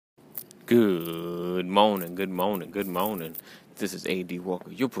Good morning, good morning, good morning. This is A.D.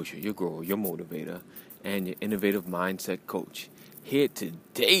 Walker, your pusher, your grower, your motivator, and your innovative mindset coach. Here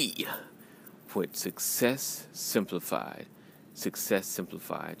today with Success Simplified. Success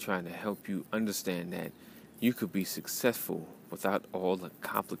Simplified, trying to help you understand that you could be successful without all the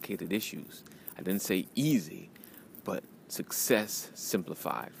complicated issues. I didn't say easy, but Success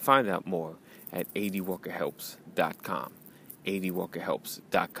Simplified. Find out more at adwalkerhelps.com.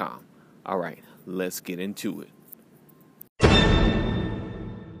 adwalkerhelps.com. All right, let's get into it.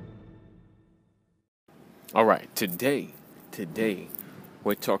 All right, today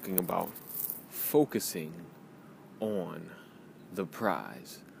we're talking about focusing on the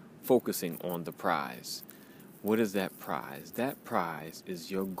prize. Focusing on the prize. What is that prize? That prize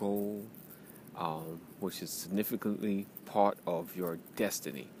is your goal, which is significantly part of your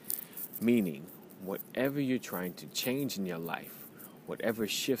destiny. Meaning, whatever you're trying to change in your life, whatever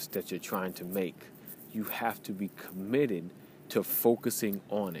shifts that you're trying to make, you have to be committed to focusing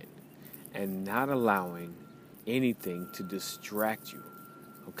on it and not allowing anything to distract you.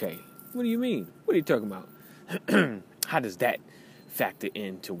 Okay, what do you mean? What are you talking about? How does that factor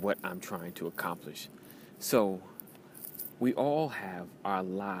into what I'm trying to accomplish? So, we all have our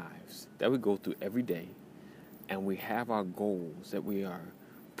lives that we go through every day, and we have our goals that we are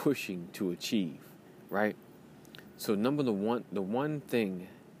pushing to achieve, right? So the one thing,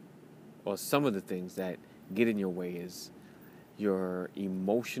 or some of the things that get in your way is your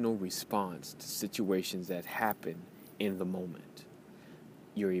emotional response to situations that happen in the moment.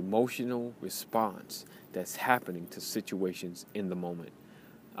 Your emotional response that's happening to situations in the moment.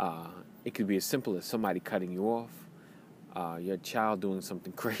 It could be as simple as somebody cutting you off, your child doing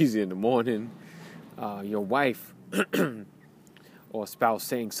something crazy in the morning, your wife or spouse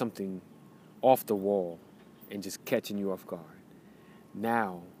saying something off the wall and just catching you off guard.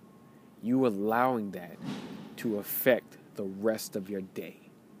 Now, you allowing that to affect the rest of your day.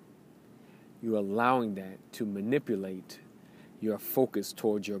 You're allowing that to manipulate your focus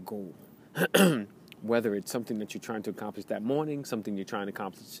towards your goal. Whether it's something that you're trying to accomplish that morning, something you're trying to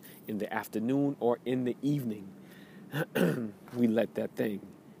accomplish in the afternoon or in the evening, we let that thing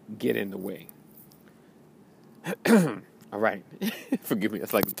get in the way. All right. Forgive me.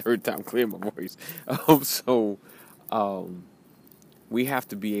 That's like the third time clearing my voice. We have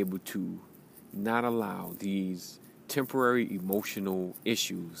to be able to not allow these temporary emotional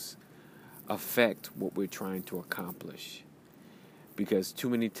issues affect what we're trying to accomplish. Because too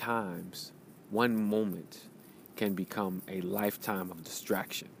many times, one moment can become a lifetime of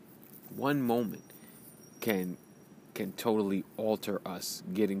distraction. One moment can totally alter us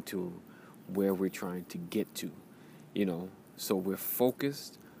getting to where we're trying to get to. So we're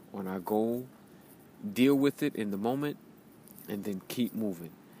focused on our goal, deal with it in the moment, and then keep moving.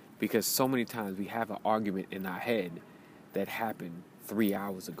 Because so many times we have an argument in our head that happened 3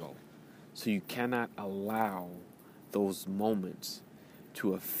 hours ago. So you cannot allow those moments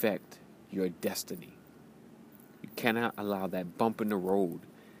to affect your destiny. You cannot allow that bump in the road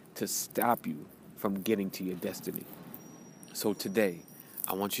to stop you from getting to your destiny. So today,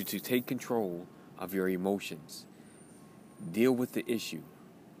 I want you to take control of your emotions. Deal with the issue.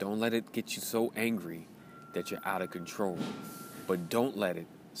 Don't let it get you so angry that you're out of control. But don't let it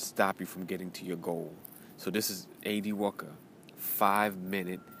stop you from getting to your goal. So this is A.D. Walker,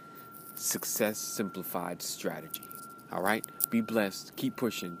 5-minute Success Simplified strategy. All right? Be blessed. Keep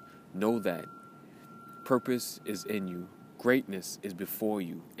pushing. Know that purpose is in you. Greatness is before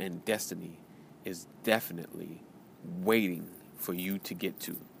you. And destiny is definitely waiting for you to get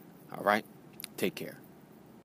to. All right? Take care.